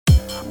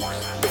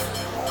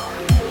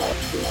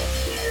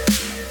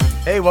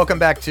Hey, welcome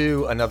back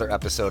to another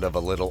episode of A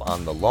Little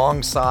on the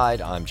Long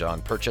Side. I'm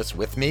John Purchase.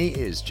 With me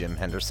is Jim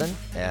Henderson.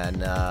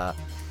 And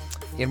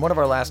in one of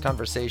our last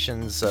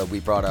conversations,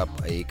 we brought up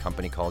a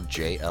company called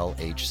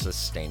JLH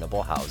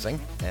Sustainable Housing.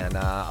 And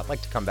I'd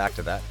like to come back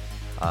to that.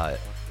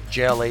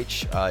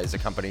 JLH is a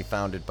company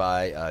founded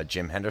by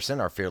Jim Henderson,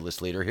 our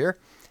fearless leader here.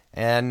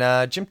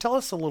 And Jim, tell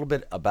us a little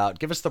bit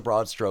give us the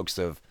broad strokes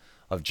of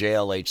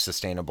JLH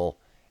Sustainable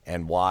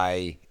and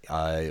why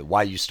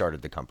you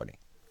started the company.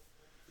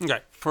 Okay,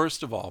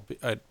 first of all,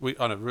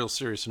 on a real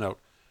serious note,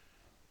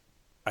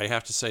 I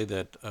have to say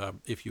that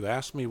if you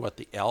ask me what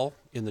the L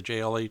in the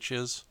JLH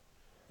is,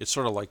 it's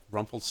sort of like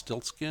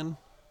Rumpelstiltskin.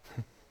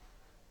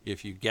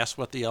 If you guess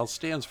what the L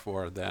stands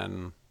for,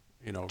 then,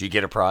 you know... Do you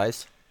get a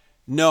prize?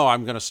 No,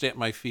 I'm going to stamp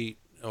my feet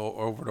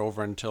over and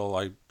over until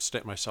I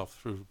stamp myself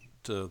through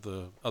to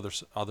the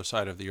other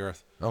side of the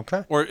earth.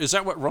 Okay. Or is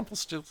that what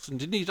Rumpelstiltskin...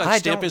 Didn't he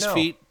stamp his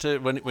feet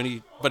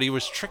but he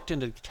was tricked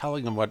into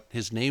telling him what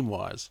his name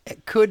was?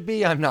 It could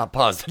be. I'm not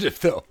positive,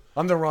 though.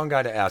 I'm the wrong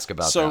guy to ask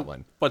about that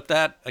one. But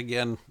that,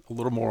 again, a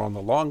little more on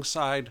the long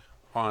side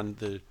on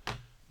the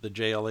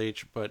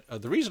JLH. But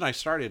the reason I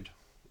started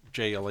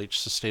JLH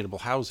Sustainable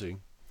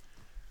Housing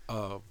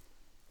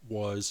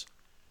was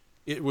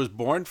it was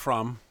born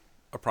from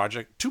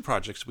two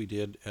projects we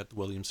did at the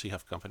William C.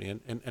 Huff Company.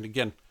 And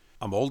again,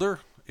 I'm older.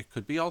 It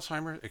could be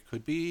Alzheimer's. It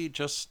could be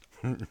just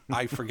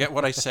I forget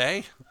what I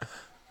say.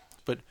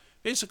 But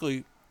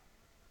basically,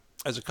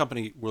 as a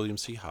company, William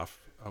C. Huff,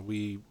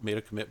 we made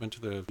a commitment to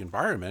the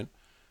environment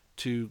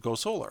to go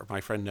solar. My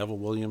friend Neville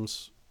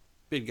Williams,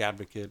 big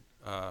advocate,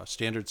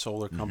 Standard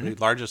Solar Company,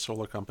 largest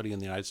solar company in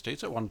the United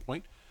States at one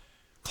point,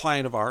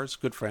 client of ours,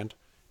 good friend.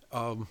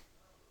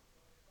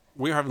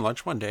 We were having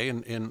lunch one day,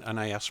 and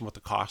I asked him what the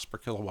cost per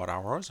kilowatt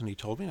hour was, and he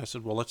told me. I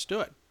said, well, let's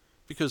do it.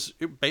 Because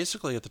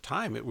basically at the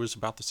time, it was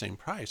about the same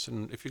price.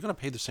 And if you're going to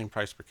pay the same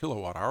price per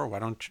kilowatt hour, why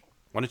don't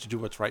you do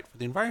what's right for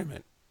the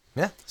environment?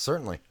 Yeah,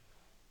 certainly.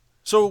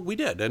 So we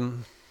did,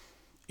 and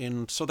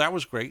so that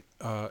was great.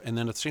 And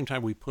then at the same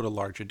time, we put a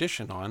large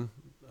addition on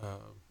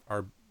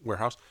our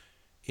warehouse.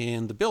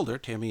 And the builder,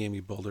 Tammy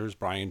Amy Builders,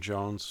 Brian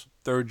Jones,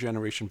 third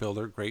generation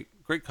builder, great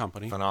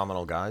company,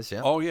 phenomenal guys.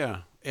 Yeah. Oh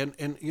yeah, and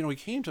you know he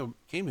came to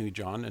me,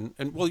 John,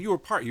 and well, you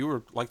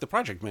were like the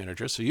project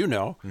manager, so you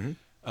know. Mm-hmm.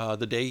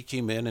 The day he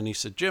came in and he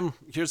said, Jim,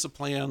 here's the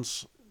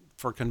plans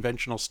for a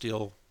conventional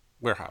steel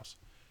warehouse.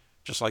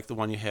 Just like the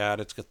one you had.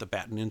 It's got the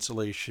batten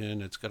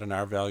insulation. It's got an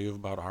R value of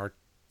about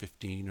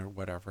R15 or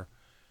whatever.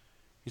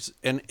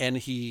 And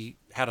he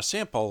had a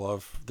sample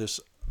of this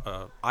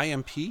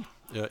IMP,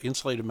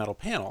 insulated metal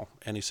panel.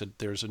 And he said,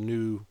 there's a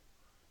new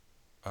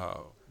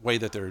way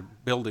that they're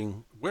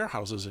building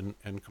warehouses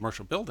and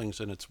commercial buildings,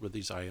 and it's with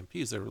these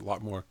IMPs. They're a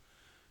lot more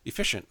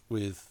efficient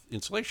with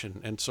insulation.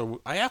 And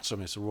so I asked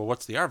him, I said, well,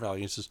 what's the R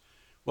value? He says,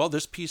 well,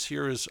 this piece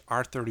here is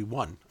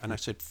R31. And I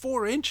said,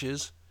 4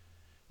 inches?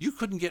 You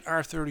couldn't get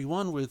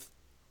R31 with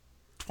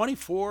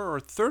 24 or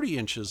 30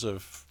 inches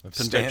of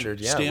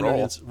standard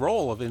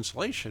roll of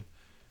insulation.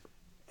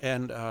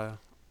 And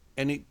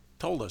he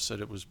told us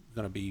that it was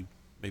going to be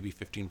maybe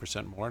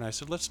 15% more. And I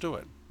said, let's do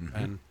it.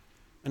 Mm-hmm.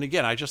 And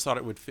again, I just thought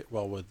it would fit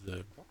well with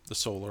the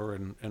solar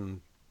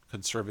and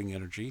conserving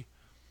energy.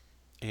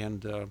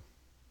 And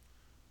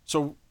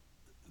so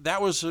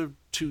that was a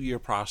 2-year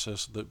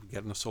process,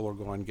 getting the solar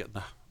going, getting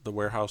the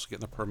warehouse,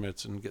 getting the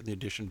permits, and getting the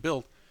addition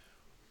built.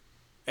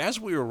 As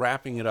we were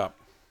wrapping it up,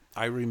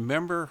 I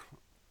remember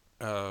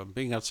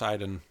being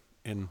outside and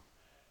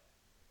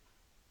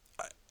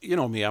you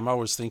know me, I'm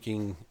always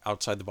thinking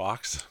outside the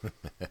box.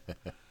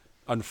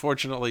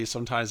 Unfortunately,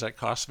 sometimes that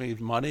costs me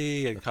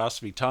money and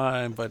costs me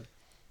time, but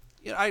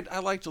you know, I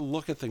like to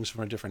look at things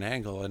from a different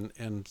angle.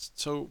 And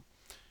so,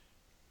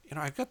 you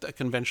know, I've got a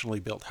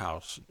conventionally built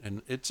house,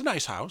 and it's a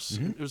nice house.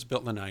 Mm-hmm. It was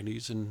built in the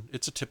 90s, and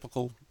it's a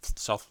typical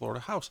South Florida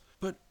house.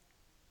 But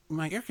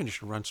my air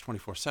conditioner runs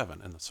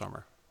 24/7 in the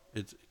summer.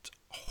 It's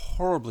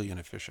horribly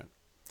inefficient.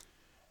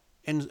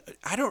 And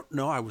I don't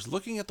know, I was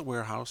looking at the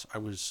warehouse, I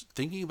was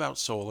thinking about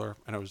solar,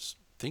 and I was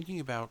thinking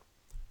about,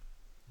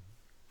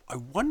 I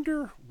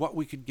wonder what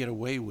we could get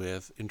away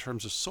with in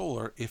terms of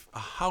solar if a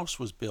house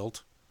was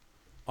built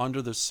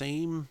under the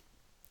same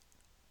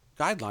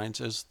guidelines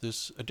as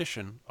this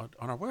addition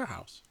on our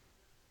warehouse,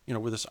 you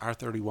know, with this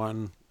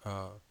R31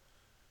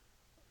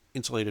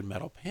 insulated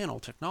metal panel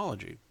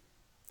technology.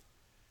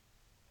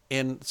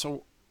 And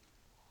so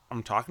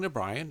I'm talking to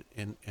Brian,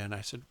 and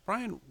I said,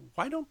 Brian,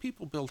 why don't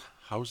people build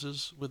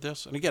houses with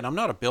this? And again, I'm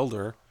not a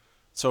builder,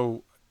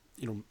 so,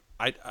 you know,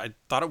 I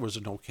thought it was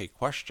an okay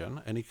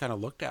question. And he kind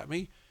of looked at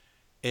me,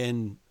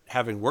 and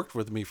having worked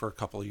with me for a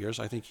couple of years,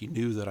 I think he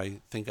knew that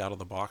I think out of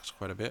the box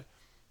quite a bit.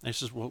 And he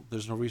says, well,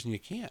 there's no reason you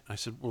can't. I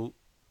said, well,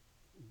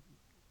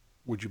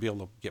 would you be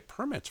able to get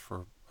permits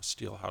for a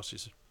steel house? He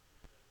said,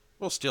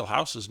 well, steel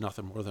house is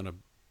nothing more than a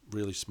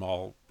really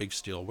small, big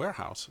steel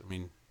warehouse. I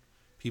mean,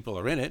 people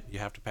are in it. You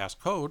have to pass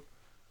code,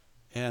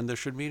 and there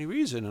shouldn't be any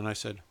reason. And I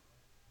said,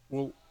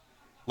 well,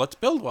 let's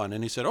build one.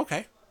 And he said,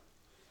 okay.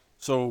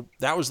 So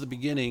that was the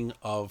beginning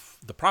of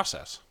the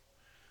process.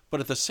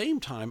 But at the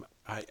same time,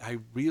 I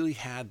really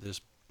had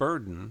this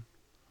burden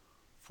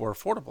for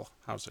affordable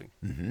housing.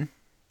 Mm-hmm.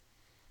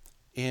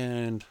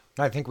 And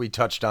I think we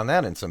touched on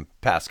that in some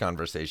past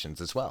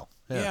conversations as well.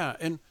 Yeah. yeah,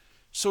 and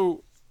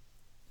so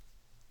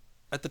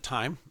at the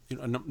time,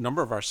 a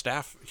number of our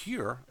staff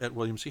here at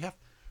William C. Heft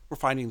were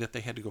finding that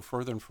they had to go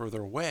further and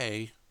further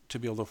away to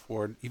be able to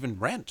afford even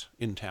rent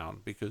in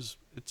town because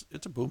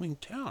it's a booming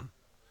town.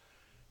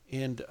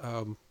 And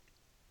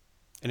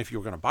if you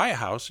were going to buy a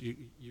house, you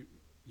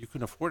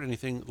couldn't afford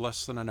anything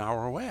less than an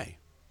hour away.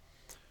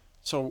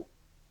 So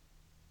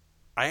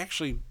I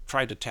actually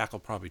tried to tackle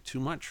probably too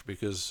much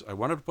because I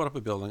wanted to put up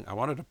a building. I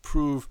wanted to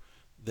prove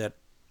that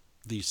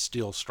these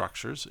steel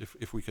structures,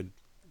 if we could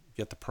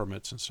get the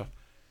permits and stuff,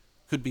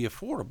 could be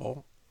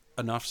affordable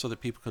enough so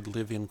that people could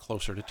live in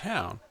closer to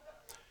town.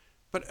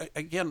 But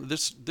again,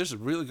 this is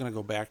really going to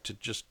go back to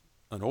just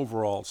an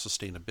overall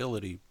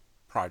sustainability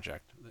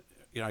project.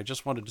 I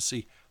just wanted to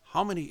see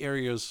how many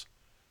areas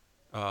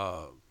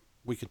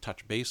we could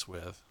touch base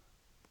with,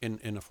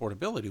 and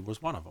affordability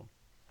was one of them.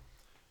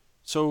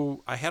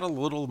 So I had a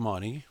little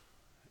money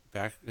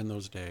back in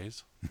those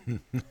days.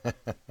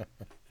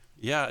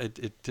 Yeah,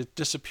 it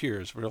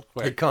disappears real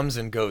quick. It comes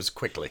and goes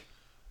quickly.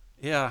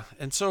 Yeah,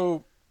 and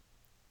so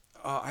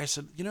I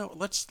said,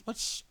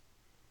 let's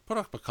put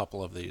up a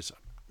couple of these.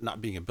 Not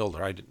being a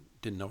builder, I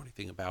didn't know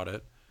anything about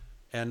it,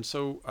 and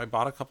so I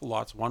bought a couple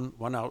lots. One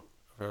out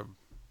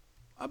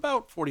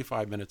about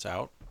 45 minutes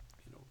out,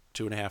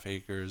 2.5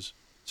 acres,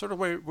 sort of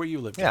where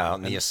you live. Yeah,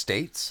 on the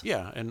estates.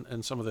 Yeah,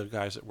 and some of the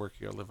guys that work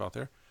here live out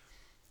there.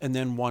 And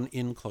then one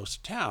in close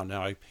to town.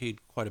 Now, I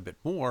paid quite a bit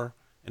more,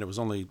 and it was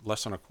only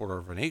less than a quarter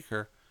of an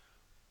acre,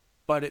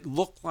 but it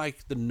looked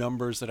like the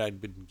numbers that I'd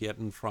been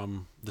getting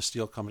from the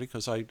steel company,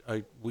 because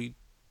we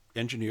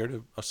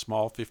engineered a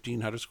small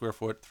 1,500 square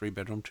foot,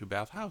 3-bedroom,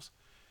 2-bath house.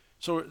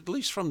 So at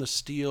least from the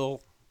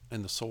steel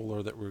and the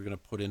solar that we were going to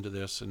put into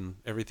this and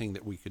everything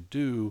that we could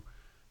do,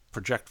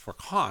 project for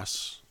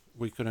costs,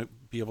 we could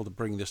be able to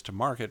bring this to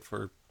market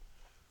for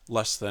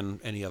less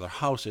than any other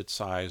house its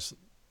size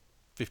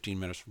 15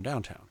 minutes from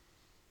downtown.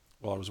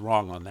 Well, I was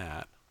wrong on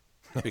that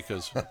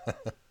because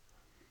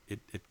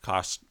it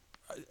costs,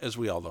 as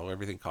we all know,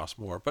 everything costs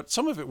more. But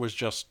some of it was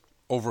just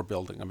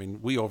overbuilding. I mean,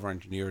 we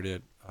over-engineered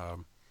it.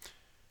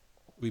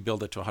 We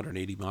built it to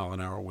 180 mile an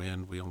hour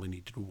wind. We only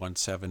need to do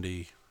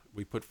 170.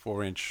 We put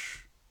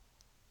 4-inch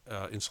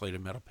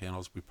insulated metal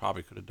panels. We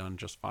probably could have done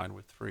just fine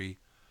with 3.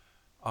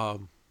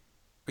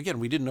 Again,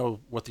 we didn't know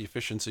what the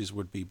efficiencies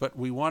would be, but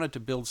we wanted to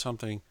build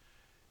something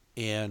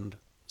and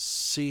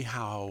see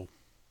how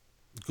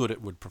good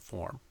it would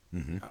perform.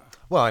 Mm-hmm.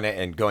 Well,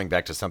 and going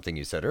back to something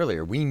you said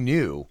earlier, we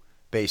knew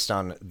based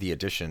on the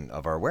addition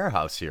of our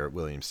warehouse here at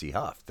William C.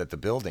 Huff that the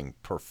building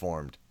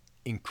performed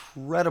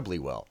incredibly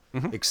well,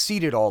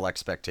 exceeded all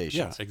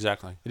expectations. Yeah,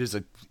 exactly. It is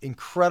an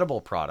incredible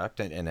product.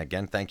 And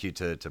again, thank you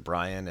to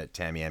Brian at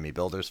Tamiami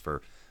Builders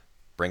for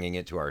bringing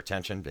it to our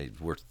attention.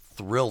 We're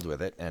thrilled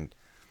with it. And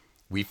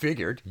you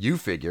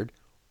figured,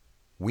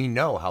 we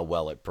know how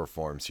well it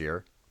performs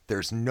here.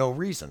 There's no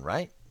reason,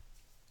 right?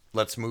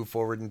 Let's move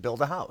forward and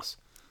build a house.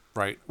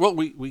 Right. Well,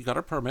 we got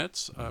our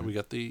permits. We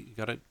got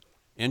it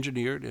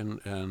engineered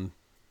and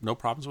no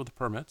problems with the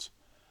permits.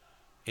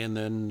 And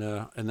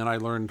then I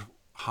learned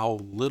how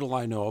little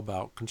I know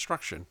about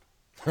construction.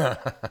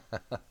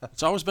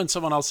 It's always been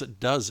someone else that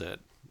does it.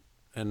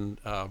 And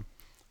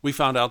we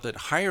found out that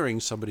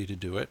hiring somebody to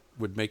do it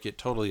would make it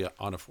totally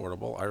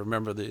unaffordable. I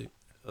remember the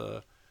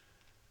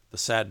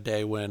sad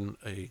day when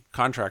a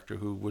contractor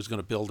who was going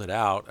to build it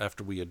out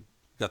after we had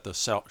got the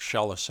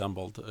shell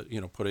assembled,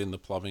 put in the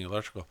plumbing,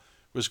 electrical,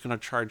 was going to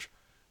charge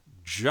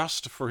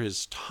just for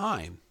his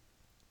time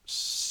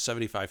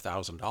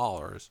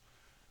 $75,000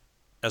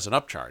 as an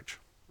upcharge.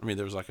 I mean,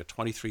 there was like a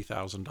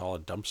 $23,000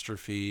 dumpster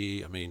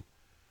fee. I mean,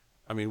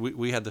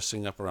 we had this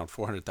thing up around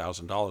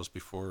 $400,000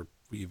 before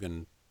we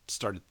even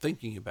started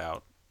thinking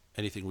about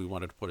anything we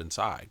wanted to put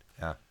inside.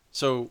 Yeah.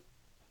 So,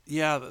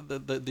 yeah,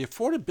 the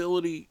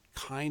affordability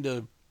kind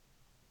of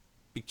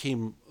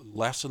became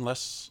less and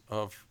less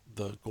of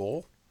the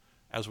goal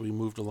as we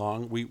moved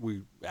along.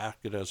 We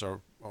acted as our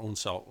own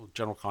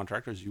general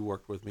contractors. You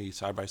worked with me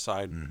side by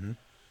side. Mm-hmm.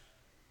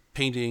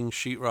 Painting,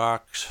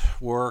 sheetrock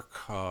work,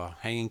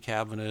 hanging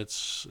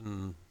cabinets,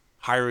 and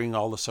hiring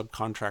all the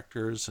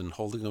subcontractors and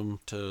holding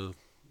them to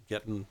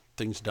getting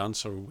things done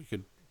so we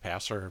could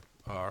pass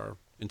our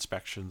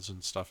inspections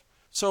and stuff.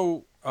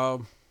 So,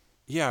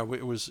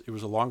 it was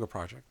a longer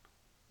project.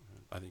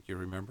 I think you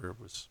remember it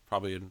was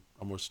probably in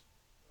almost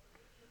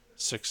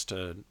 6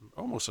 to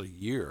almost a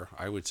year,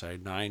 I would say,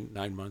 9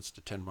 months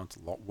to 10 months,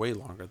 way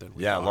longer than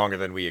we thought. Longer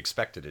than we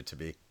expected it to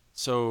be.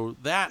 So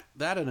that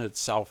in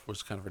itself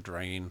was kind of a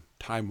drain,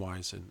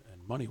 time-wise and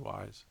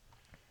money-wise.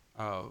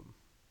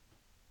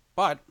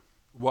 But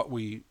what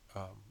we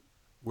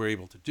were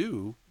able to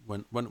do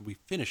when we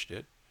finished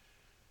it,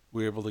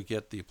 we were able to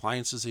get the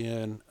appliances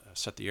in,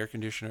 set the air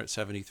conditioner at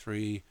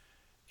 73,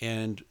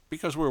 and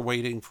because we were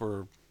waiting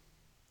for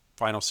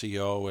final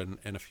CO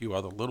and a few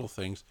other little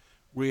things,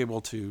 we're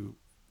able to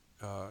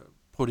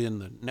put in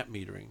the net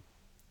metering,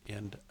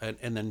 and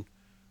then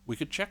we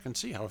could check and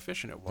see how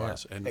efficient it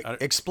was. Yeah. And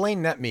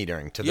Explain net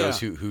metering to Yeah. those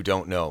who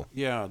don't know.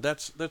 yeah,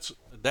 that's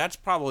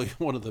probably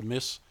one of the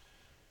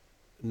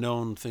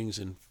misknown things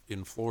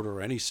in Florida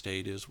or any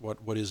state is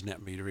what is net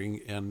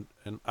metering, and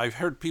I've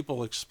heard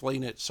people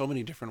explain it so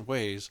many different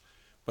ways,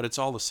 but it's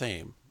all the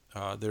same.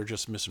 They're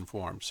just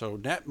misinformed. So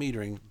net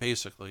metering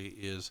basically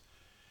is,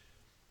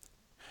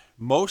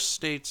 most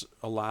states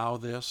allow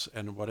this,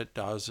 and what it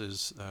does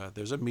is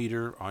there's a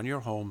meter on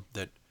your home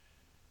that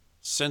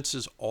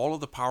senses all of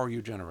the power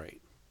you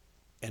generate,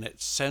 and it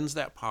sends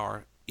that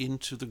power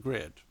into the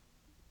grid,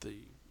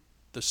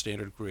 the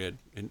standard grid,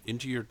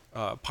 into your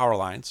power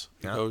lines.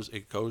 Yeah.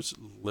 It goes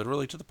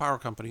literally to the power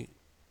company.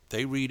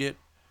 They read it,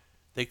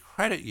 they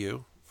credit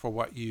you for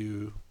what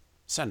you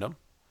send them,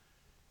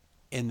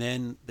 and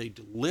then they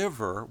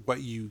deliver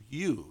what you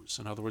use.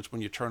 In other words,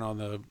 when you turn on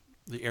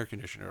the air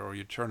conditioner or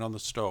you turn on the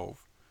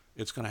stove,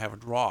 it's going to have a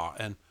draw,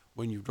 and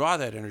when you draw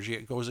that energy,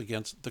 it goes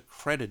against the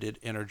credited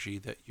energy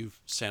that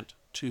you've sent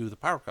to the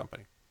power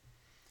company.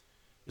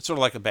 It's sort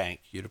of like a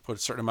bank. You'd put a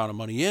certain amount of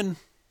money in.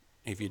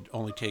 If you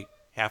only take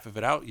half of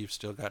it out, you've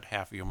still got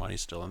half of your money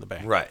still in the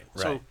bank. Right.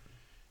 So,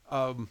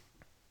 I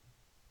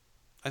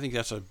think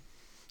that's a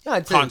Yeah,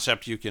 I'd say-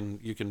 concept you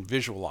can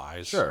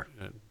visualize. Sure.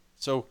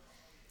 So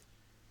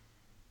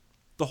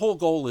the whole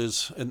goal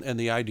is, and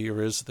the idea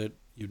is that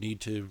you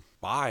need to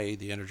buy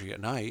the energy at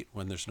night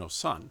when there's no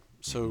sun.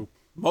 So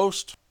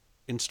most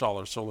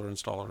installers, solar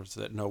installers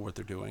that know what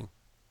they're doing,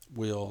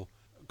 will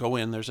go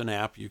in. There's an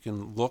app. You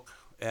can look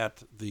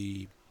at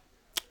the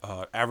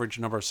average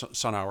number of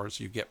sun hours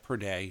you get per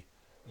day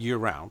year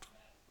round.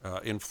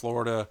 In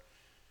Florida,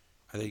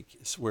 I think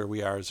it's where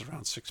we are is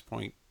around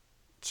 6.5,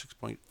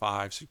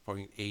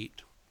 6.8.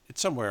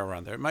 It's somewhere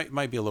around there. It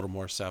might be a little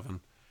more,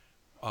 7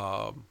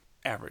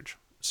 average.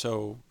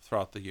 So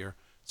throughout the year.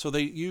 So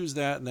they use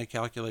that and they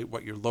calculate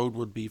what your load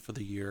would be for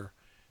the year.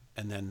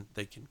 And then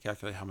they can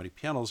calculate how many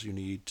panels you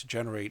need to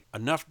generate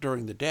enough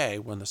during the day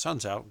when the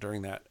sun's out,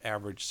 during that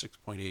average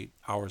 6.8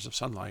 hours of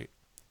sunlight,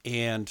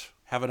 and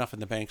have enough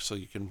in the bank so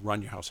you can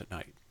run your house at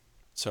night.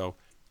 So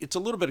it's a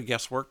little bit of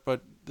guesswork,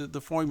 but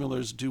the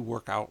formulas do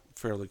work out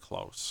fairly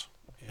close.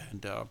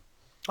 And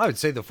I would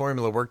say the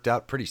formula worked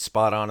out pretty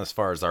spot on as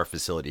far as our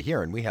facility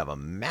here, and we have a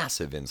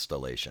massive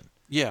installation.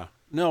 yeah,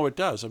 no, it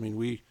does. I mean,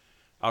 we,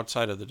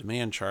 outside of the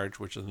demand charge,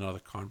 which is another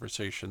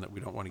conversation that we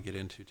don't want to get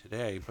into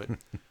today, but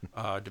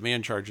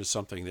demand charge is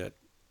something that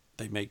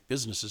they make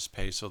businesses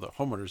pay so that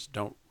homeowners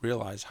don't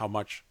realize how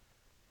much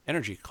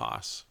energy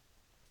costs.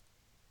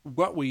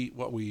 What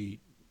we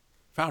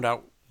found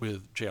out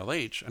with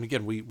JLH, and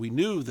again, we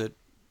knew that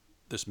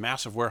this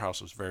massive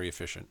warehouse was very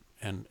efficient,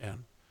 and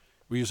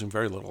we're using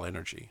very little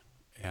energy,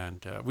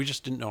 and we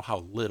just didn't know how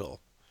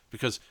little,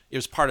 because it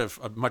was part of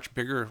a much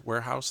bigger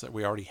warehouse that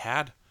we already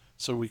had.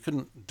 So we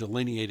couldn't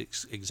delineate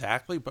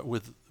exactly, but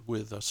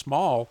with a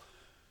small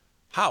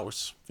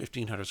house,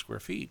 1,500 square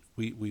feet,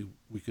 we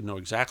could know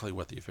exactly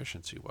what the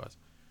efficiency was.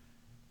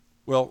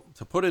 Well,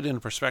 to put it in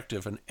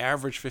perspective, an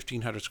average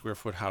 1,500 square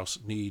foot house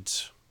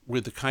needs,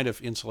 with the kind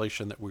of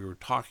insulation that we were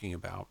talking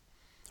about,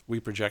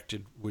 we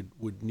projected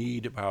would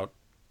need about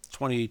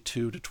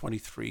 22 to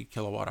 23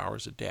 kilowatt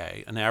hours a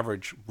day. An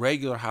average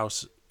regular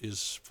house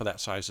is, for that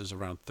size, is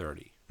around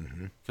 30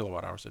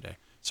 kilowatt hours a day.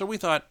 So we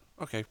thought,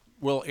 okay,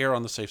 we'll err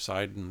on the safe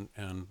side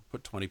and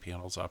put 20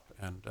 panels up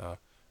and a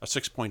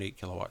 6.8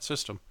 kilowatt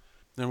system.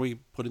 Then we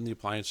put in the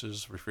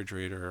appliances,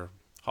 refrigerator,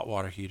 hot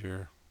water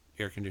heater,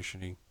 air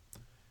conditioning,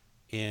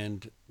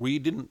 and we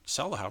didn't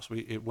sell the house.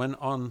 It went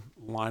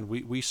online.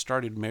 We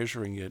started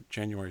measuring it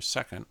January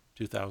 2nd,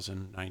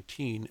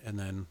 2019, and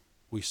then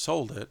we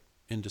sold it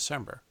in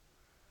December.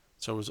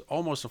 So it was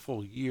almost a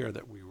full year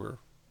that we were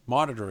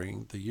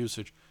monitoring the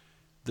usage.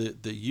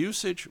 The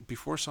usage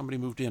before somebody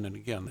moved in, and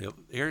again, the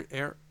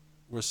air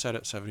was set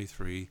at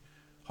 73,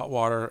 hot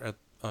water at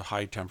a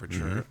high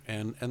temperature,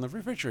 and the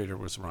refrigerator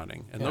was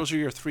running. And those are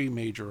your three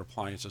major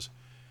appliances.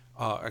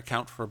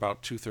 Account for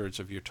about 2/3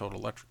 of your total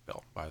electric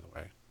bill, by the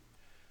way.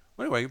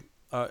 Anyway,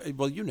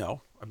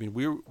 well, I mean,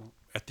 we're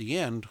at the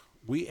end,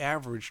 we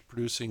averaged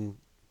producing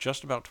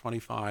just about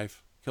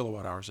 25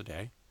 kilowatt hours a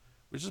day,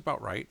 which is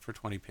about right for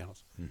 20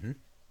 panels.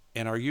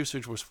 And our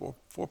usage was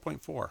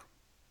 4.4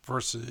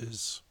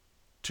 versus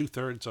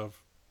 2/3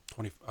 of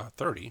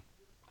 30.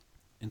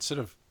 Instead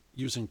of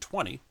using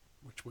 20,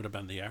 which would have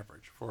been the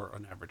average for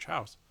an average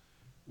house,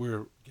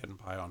 we're getting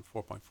by on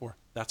 4.4.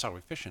 That's how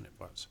efficient it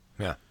was.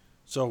 Yeah.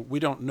 So we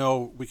don't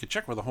know. We could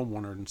check with the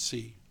homeowner and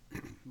see.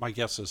 My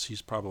guess is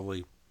he's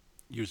probably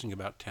using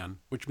about 10,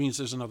 which means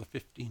there's another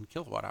 15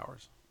 kilowatt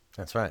hours.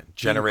 That's right.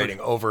 Generating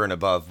over and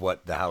above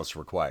what the house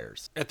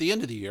requires. At the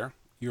end of the year,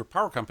 your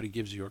power company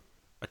gives you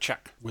a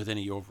check with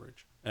any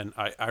overage. And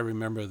I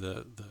remember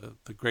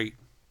the great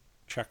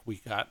check we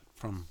got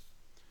from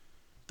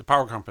the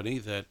power company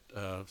that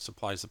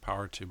supplies the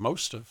power to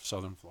most of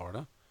southern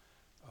Florida.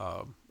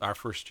 Our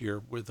first year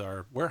with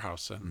our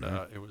warehouse, and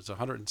it was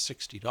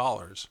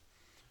 $160,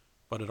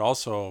 but it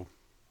also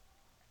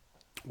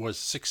was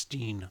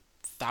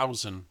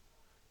 100,000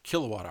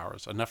 kilowatt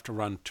hours, enough to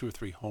run 2 or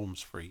 3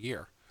 homes for a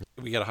year.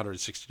 We get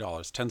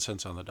 $160, 10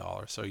 cents on the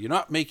dollar. So you're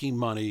not making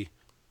money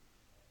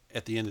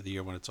at the end of the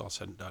year when it's all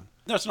said and done.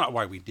 That's not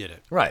why we did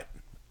it. Right.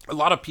 A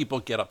lot of people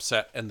get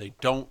upset and they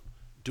don't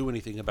do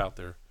anything about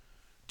their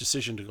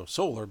decision to go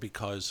solar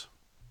because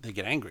they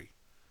get angry.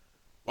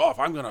 Well, if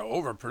I'm going to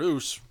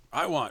overproduce,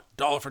 I want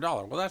dollar for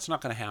dollar. Well, that's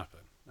not going to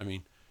happen. I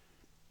mean,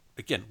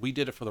 again, we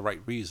did it for the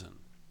right reason.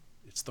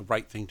 It's the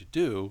right thing to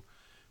do.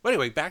 But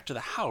anyway, back to the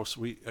house.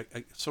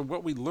 So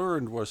what we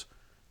learned was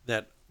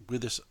that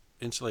with this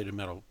insulated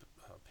metal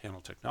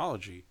panel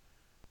technology,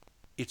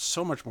 it's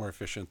so much more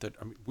efficient that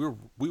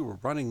we were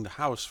running the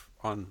house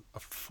on a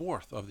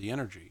fourth of the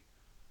energy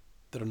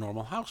that a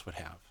normal house would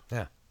have.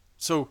 Yeah.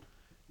 So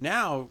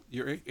now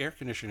your air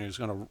conditioning is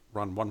going to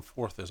run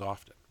 1/4 as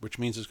often, which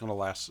means it's going to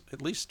last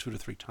at least 2 to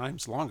 3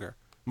 times longer.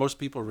 Most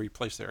people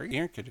replace their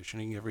air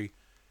conditioning every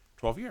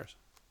 12 years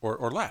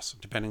or less,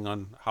 depending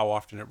on how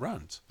often it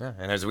runs. Yeah.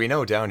 And as we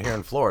know down here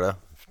in Florida,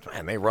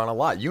 man, they run a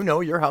lot. You know,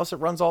 your house, it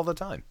runs all the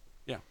time.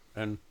 Yeah.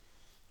 And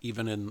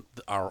even in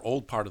our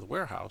old part of the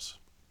warehouse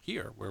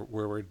here, where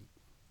we're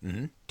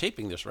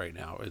taping this right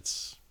now,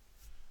 it's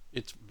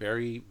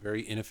very,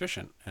 very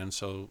inefficient. And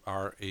so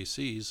our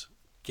ACs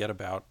get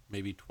about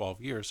maybe 12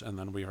 years, and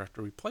then we have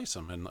to replace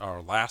them. And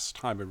our last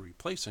time of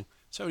replacing,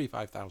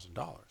 $75,000.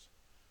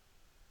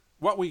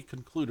 What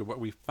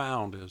we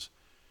found is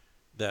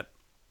that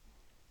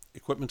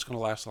equipment's going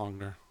to last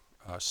longer.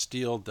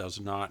 Steel does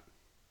not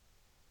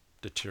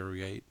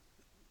deteriorate.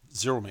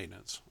 Zero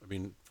maintenance. I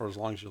mean, for as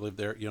long as you live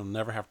there, you'll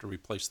never have to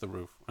replace the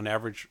roof. An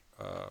average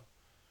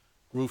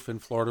roof in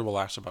Florida will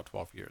last about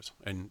 12 years,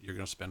 and you're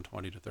going to spend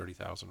 $20,000 to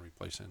 $30,000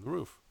 replacing the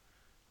roof.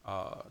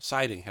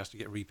 Siding has to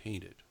get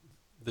repainted.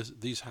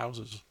 These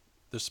houses,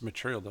 this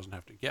material doesn't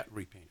have to get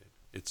repainted.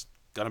 It's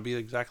going to be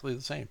exactly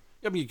the same.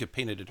 I mean, you could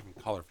paint it a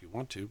different color if you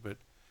want to, but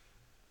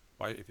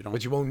why? If you don't,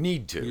 But you won't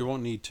need to. You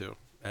won't need to.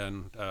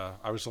 And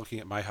I was looking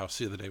at my house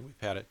the other day. We've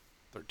had it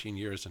 13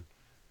 years, and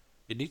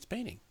it needs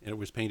painting. And it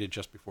was painted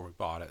just before we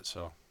bought it,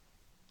 so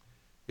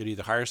you'd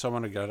either hire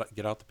someone to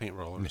get out the paint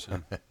rollers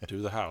and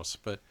do the house.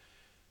 But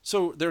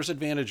so there's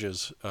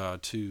advantages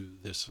to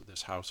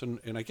this house,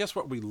 and I guess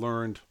what we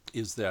learned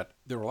is that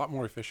they're a lot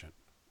more efficient,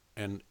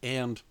 and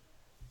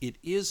it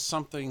is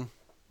something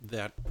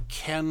that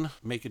can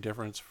make a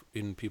difference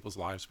in people's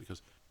lives,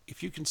 because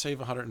if you can save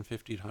 $150,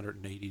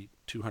 $180,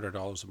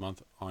 $200 a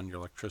month on your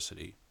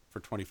electricity for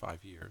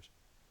 25 years,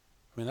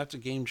 I mean, that's a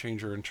game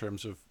changer in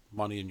terms of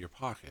money in your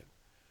pocket.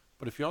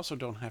 But if you also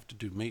don't have to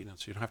do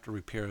maintenance, you don't have to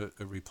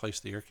replace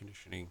the air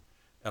conditioning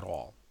at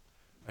all.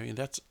 I mean,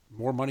 that's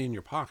more money in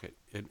your pocket.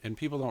 And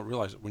people don't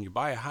realize that when you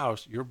buy a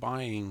house, you're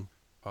buying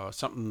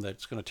something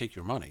that's going to take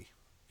your money.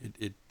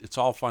 It's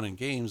all fun and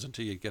games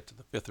until you get to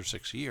the 5th or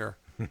 6th year,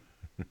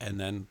 and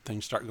then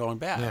things start going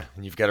bad. Yeah,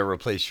 and you've got to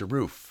replace your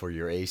roof or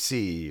your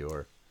AC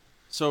or...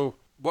 So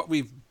what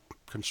we've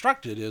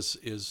constructed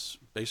is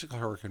basically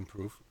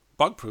hurricane-proof,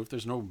 bug-proof.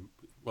 There's no,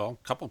 well,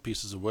 a couple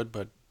pieces of wood,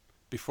 but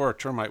before a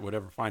termite would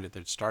ever find it,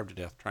 they'd starve to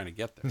death trying to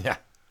get there.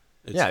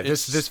 Yeah.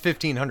 This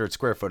 1,500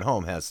 square foot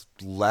home has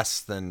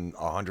less than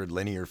 100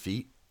 linear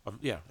feet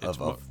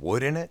of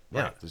wood in it.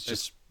 Right. Yeah, it's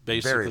just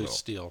basically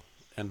steel.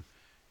 And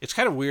it's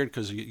kind of weird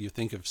because you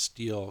think of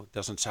steel, it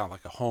doesn't sound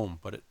like a home,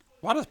 but a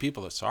lot of the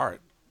people that saw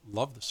it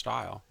love the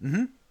style.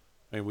 Mm-hmm.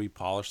 I mean, we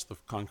polished the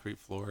concrete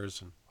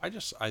floors, and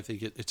I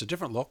think it's a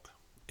different look.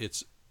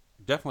 It's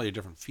definitely a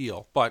different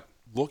feel. But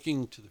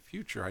looking to the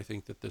future, I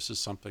think that this is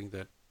something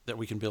that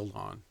we can build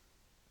on.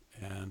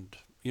 And,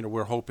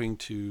 we're hoping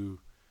to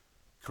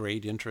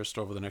create interest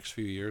over the next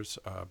few years.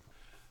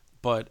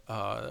 But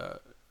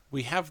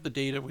we have the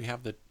data, we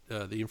have the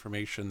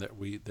information that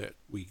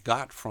we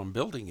got from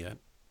building it,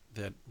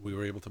 that we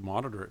were able to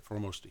monitor it for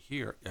almost a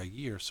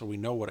year, so we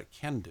know what it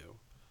can do.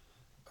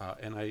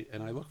 And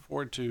I look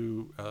forward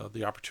to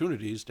the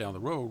opportunities down the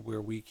road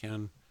where we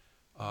can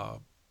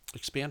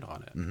expand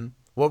on it. Mm-hmm.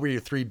 What were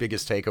your 3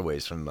 biggest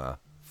takeaways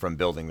from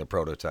building the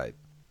prototype?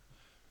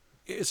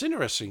 It's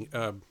interesting.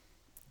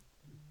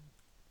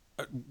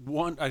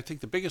 One, I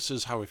think the biggest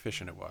is how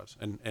efficient it was,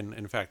 and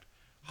in fact,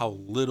 how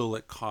little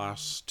it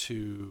costs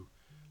to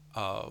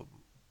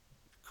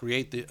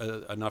create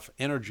enough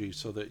energy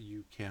so that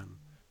you can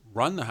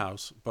run the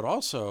house, but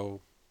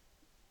also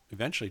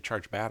eventually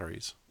charge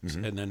batteries,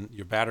 and then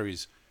your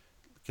batteries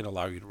can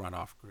allow you to run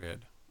off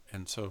grid,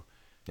 and so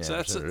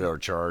that's or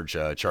charge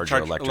your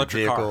electric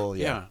vehicle. Car.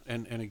 Yeah,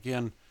 and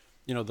again,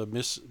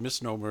 the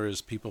misnomer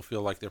is people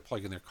feel like they're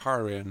plugging their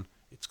car in.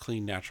 It's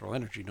clean natural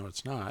energy. No,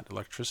 it's not.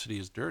 Electricity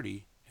is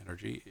dirty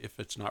energy if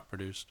it's not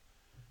produced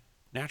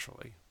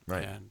naturally.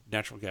 Right. And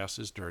natural gas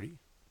is dirty.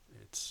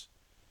 It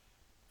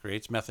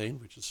creates methane,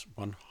 which is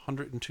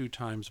 102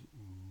 times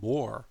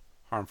more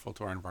harmful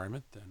to our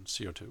environment than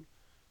CO2.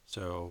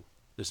 So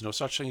there's no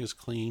such thing as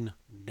clean,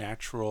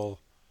 natural,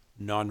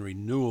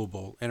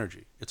 non-renewable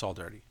energy. It's all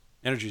dirty.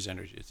 Energy is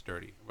energy. It's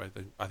dirty.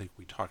 I think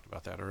we talked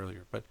about that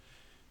earlier. But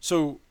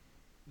so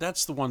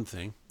that's the one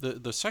thing.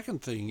 The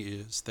second thing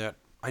is that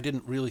I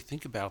didn't really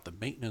think about the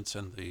maintenance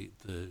and the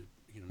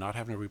not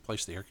having to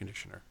replace the air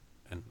conditioner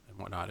and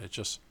whatnot.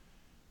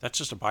 That's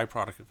just a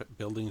byproduct of it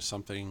building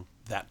something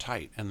that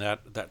tight and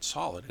that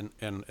solid.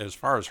 And as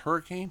far as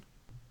hurricane,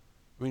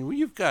 I mean, when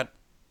you've got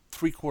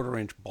 3/4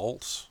 inch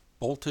bolts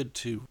bolted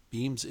to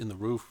beams in the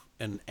roof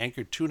and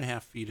anchored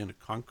 2.5 feet into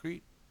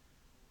concrete,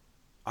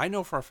 I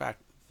know for a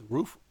fact the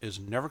roof is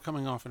never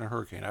coming off in a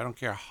hurricane. I don't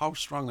care how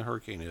strong the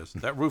hurricane is.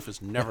 That roof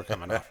is never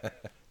coming off.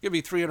 Give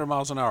me 300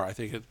 miles an hour. I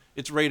think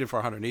it's rated for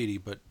 180,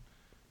 but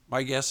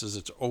my guess is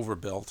it's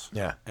overbuilt.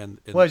 Yeah.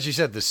 And well, as you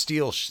said, the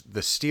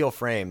steel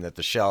frame that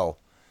the shell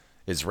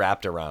is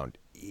wrapped around,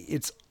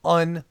 it's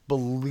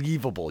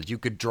unbelievable. You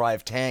could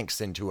drive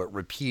tanks into it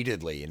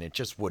repeatedly and it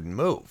just wouldn't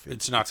move.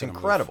 It's not it's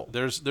incredible.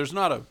 Move. There's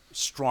not a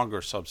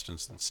stronger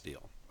substance than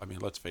steel. I mean,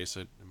 let's face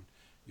it.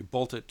 You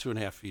bolt it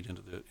 2.5 feet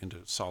into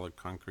solid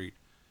concrete.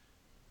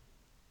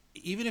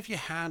 Even if you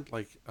had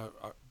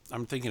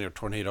I'm thinking of a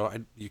tornado.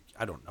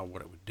 I don't know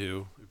what it would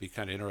do. It'd be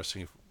kind of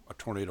interesting if a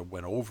tornado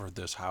went over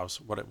this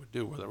house, what it would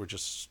do, whether it would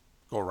just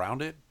go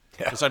around it.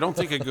 Because I don't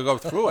think it could go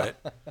through it.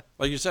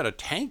 Like you said, a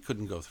tank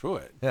couldn't go through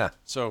it. Yeah.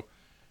 So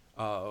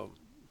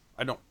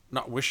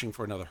not wishing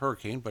for another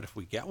hurricane, but if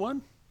we get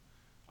one,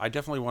 I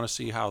definitely want to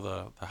see how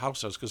the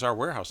house does, because our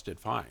warehouse did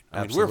fine.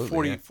 I mean,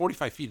 we're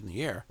 45 feet in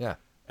the air. Yeah.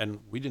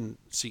 And we didn't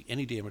see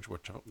any damage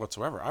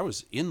whatsoever. I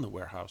was in the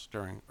warehouse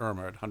during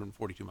Irma at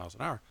 142 miles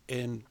an hour,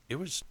 and it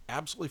was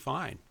absolutely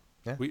fine.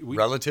 Yeah.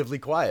 Relatively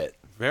quiet.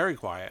 Very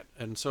quiet.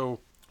 And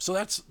so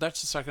that's the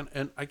second.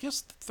 And I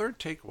guess the third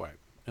takeaway,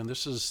 and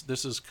this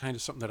is kind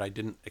of something that I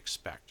didn't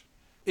expect.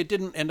 It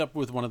didn't end up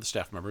with one of the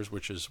staff members,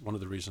 which is one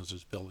of the reasons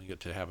is building it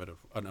to have it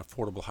an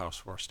affordable house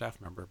for a staff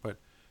member. But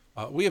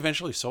we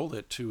eventually sold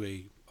it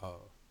to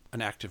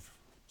an active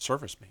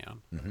serviceman.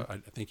 Mm-hmm. I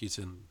think he's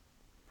in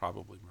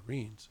probably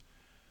Marines.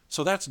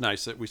 So that's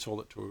nice that we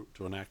sold it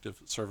to an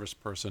active service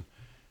person.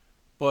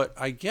 But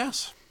I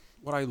guess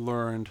what I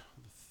learned,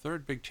 the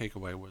third big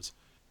takeaway, was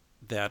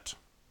that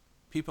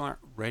people aren't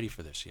ready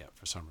for this yet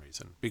for some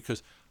reason.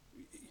 Because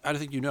I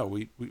think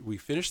we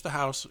finished the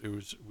house.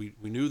 We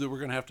knew that we're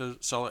going to have to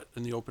sell it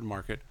in the open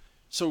market.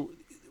 So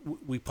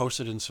we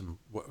posted in some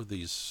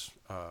these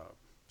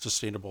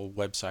sustainable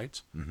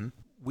websites. Mm-hmm.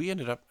 We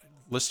ended up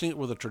listing it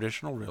with a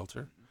traditional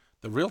realtor.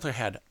 The realtor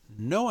had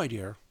no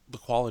idea the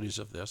qualities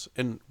of this,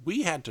 and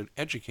we had to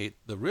educate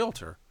the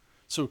realtor.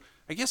 So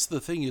I guess the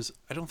thing is,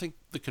 I don't think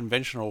the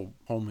conventional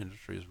home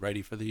industry is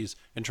ready for these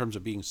in terms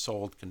of being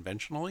sold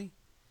conventionally.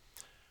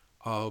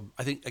 I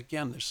think,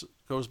 again, this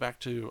goes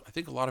back to, I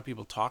think a lot of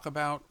people talk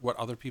about what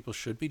other people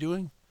should be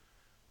doing,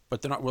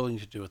 but they're not willing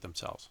to do it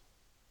themselves.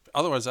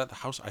 Otherwise, that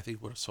house, I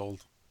think, would have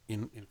sold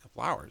in a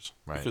couple hours.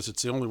 Right. Because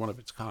it's the only one of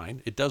its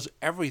kind. It does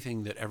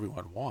everything that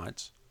everyone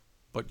wants,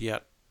 but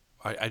yet,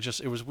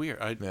 it was weird.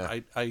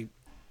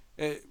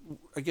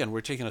 Again,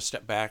 we're taking a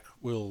step back.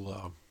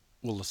 We'll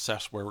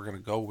assess where we're going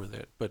to go with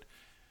it. But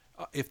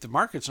if the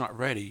market's not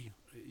ready,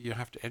 you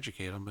have to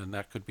educate them, and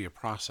that could be a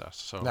process.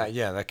 So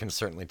that can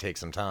certainly take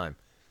some time.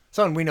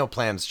 So, and we know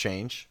plans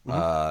change,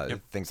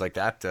 things like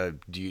that.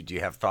 Do you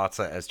have thoughts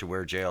as to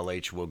where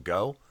JLH will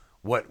go?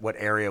 What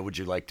area would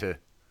you like to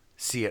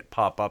see it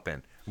pop up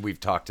in?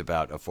 We've talked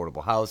about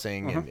affordable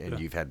housing, and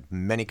you've had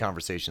many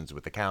conversations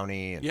with the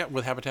county. And,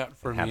 with Habitat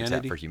for Humanity.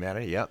 Habitat for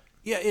Humanity, yep.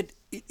 Yeah,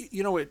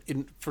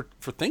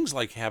 for things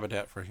like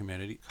Habitat for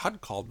Humanity,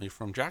 HUD called me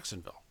from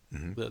Jacksonville,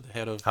 the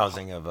head of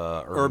housing of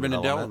urban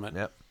development,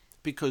 yep.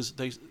 Because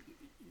they,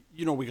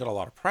 we got a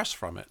lot of press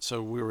from it,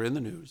 so we were in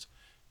the news,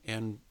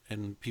 and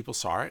people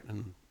saw it,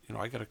 and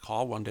I got a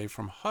call one day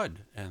from HUD,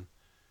 and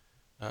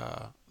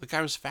the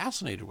guy was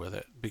fascinated with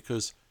it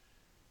because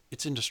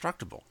it's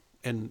indestructible,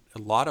 and a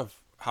lot of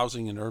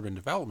housing and urban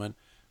development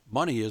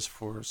money is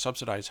for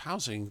subsidized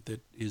housing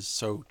that is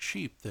so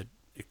cheap that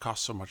it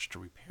costs so much to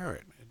repair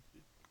it. It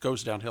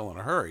goes downhill in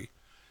a hurry.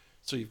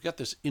 So you've got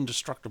this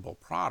indestructible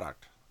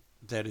product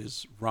that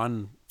is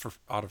run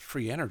out of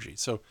free energy.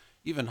 So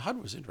even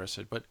HUD was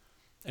interested, but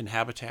in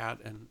Habitat,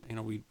 and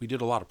we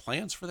did a lot of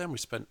plans for them. We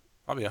spent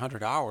probably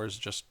 100 hours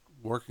just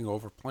working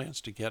over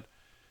plans to get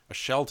a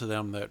shell to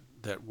them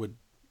that would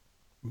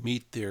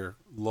meet their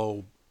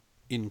low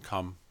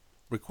income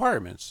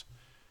requirements.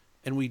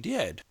 And we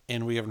did,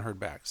 and we haven't heard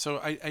back. So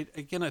I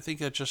think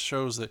that just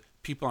shows that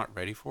people aren't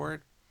ready for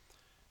it.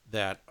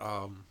 That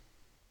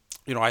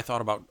I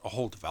thought about a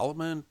whole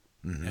development,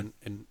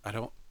 and I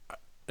don't.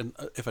 And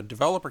if a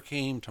developer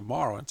came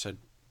tomorrow and said,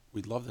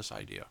 "We love this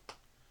idea,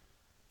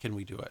 can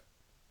we do it?"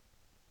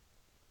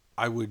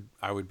 I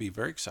would be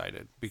very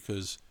excited,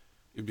 because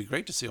it'd be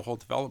great to see a whole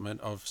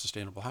development of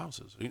sustainable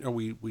houses.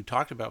 We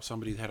talked about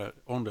somebody that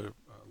owned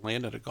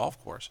land at a golf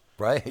course,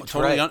 right?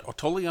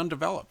 Totally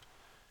undeveloped.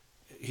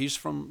 He's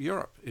from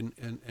Europe,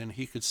 and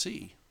he could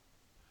see.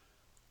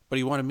 But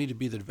he wanted me to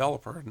be the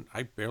developer, and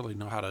I barely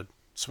know how to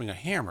swing a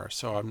hammer.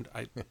 So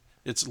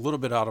it's a little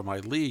bit out of my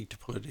league to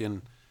put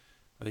in.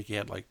 I think he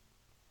had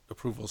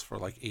approvals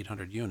for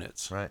 800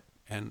 units. Right.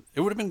 And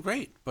it would have been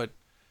great. But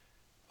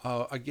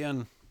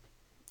again,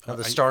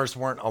 the stars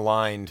weren't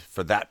aligned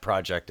for that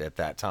project at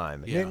that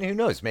time. Yeah. Who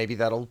knows? Maybe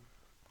that'll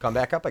come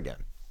back up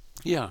again.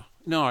 Yeah.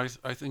 No,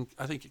 I think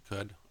it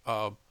could.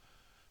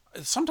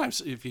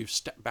 Sometimes if you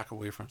step back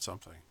away from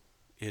something,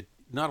 it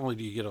not only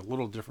do you get a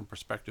little different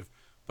perspective,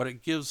 but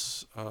it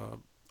gives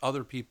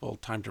other people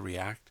time to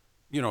react.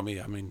 You know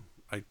me. I mean,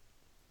 I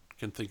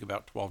can think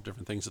about 12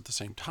 different things at the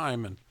same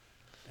time,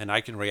 and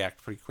I can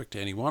react pretty quick to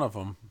any one of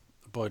them.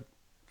 But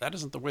that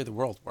isn't the way the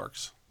world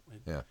works.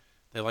 Yeah.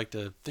 They like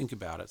to think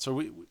about it. So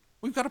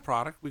we've got a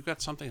product. We've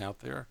got something out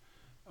there.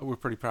 We're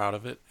pretty proud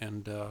of it,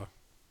 and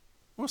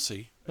we'll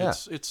see. Yeah.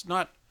 It's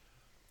not.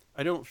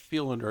 I don't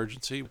feel an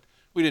urgency.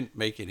 We didn't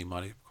make any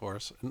money, of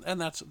course,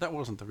 and that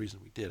wasn't the reason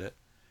we did it.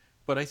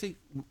 But I think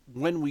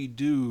when we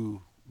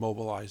do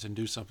mobilize and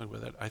do something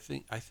with it, I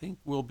think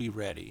we'll be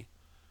ready,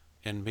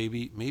 and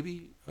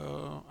maybe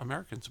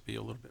Americans will be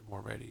a little bit more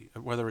ready,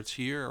 whether it's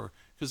here or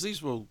because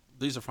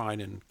these are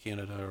fine in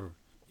Canada or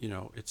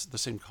it's the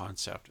same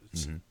concept.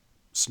 It's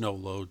snow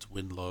loads,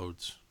 wind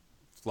loads,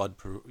 flood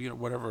proof,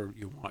 whatever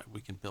you want,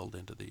 we can build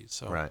into these.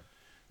 So Right.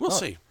 we'll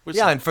see. We'll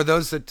Yeah, see. and for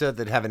those that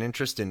have an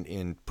interest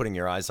in putting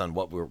your eyes on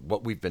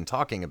what we've been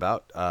talking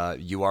about,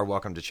 you are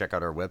welcome to check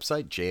out our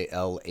website,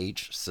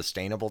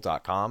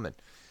 jlhsustainable.com, and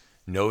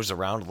nose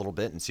around a little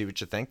bit and see what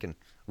you think. And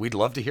we'd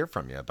love to hear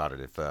from you about it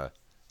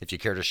if you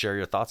care to share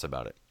your thoughts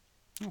about it.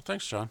 Well,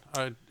 thanks, John.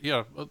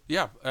 Yeah,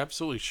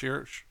 absolutely.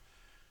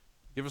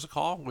 Give us a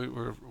call.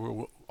 We're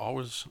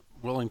always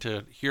willing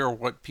to hear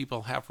what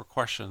people have for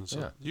questions.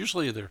 Yeah.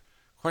 Usually they're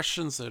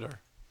questions that are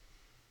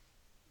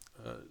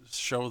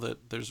show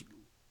that there's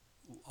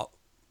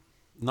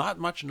not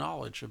much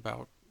knowledge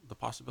about the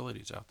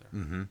possibilities out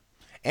there. Mm-hmm.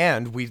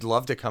 And we'd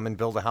love to come and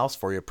build a house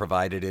for you,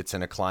 provided it's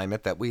in a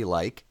climate that we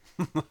like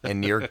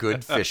and near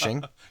good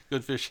fishing.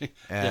 Good fishing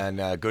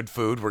and good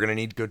food. We're going to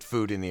need good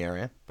food in the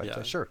area,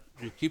 but sure.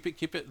 You keep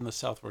it in the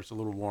south where it's a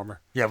little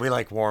warmer. Yeah, we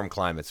like warm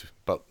climates,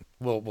 but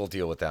we'll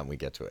deal with that when we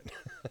get to it.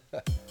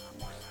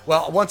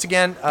 Well, once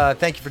again,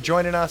 thank you for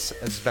joining us.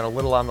 It's been a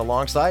little on the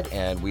long side,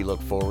 and we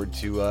look forward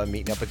to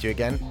meeting up with you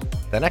again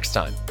the next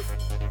time.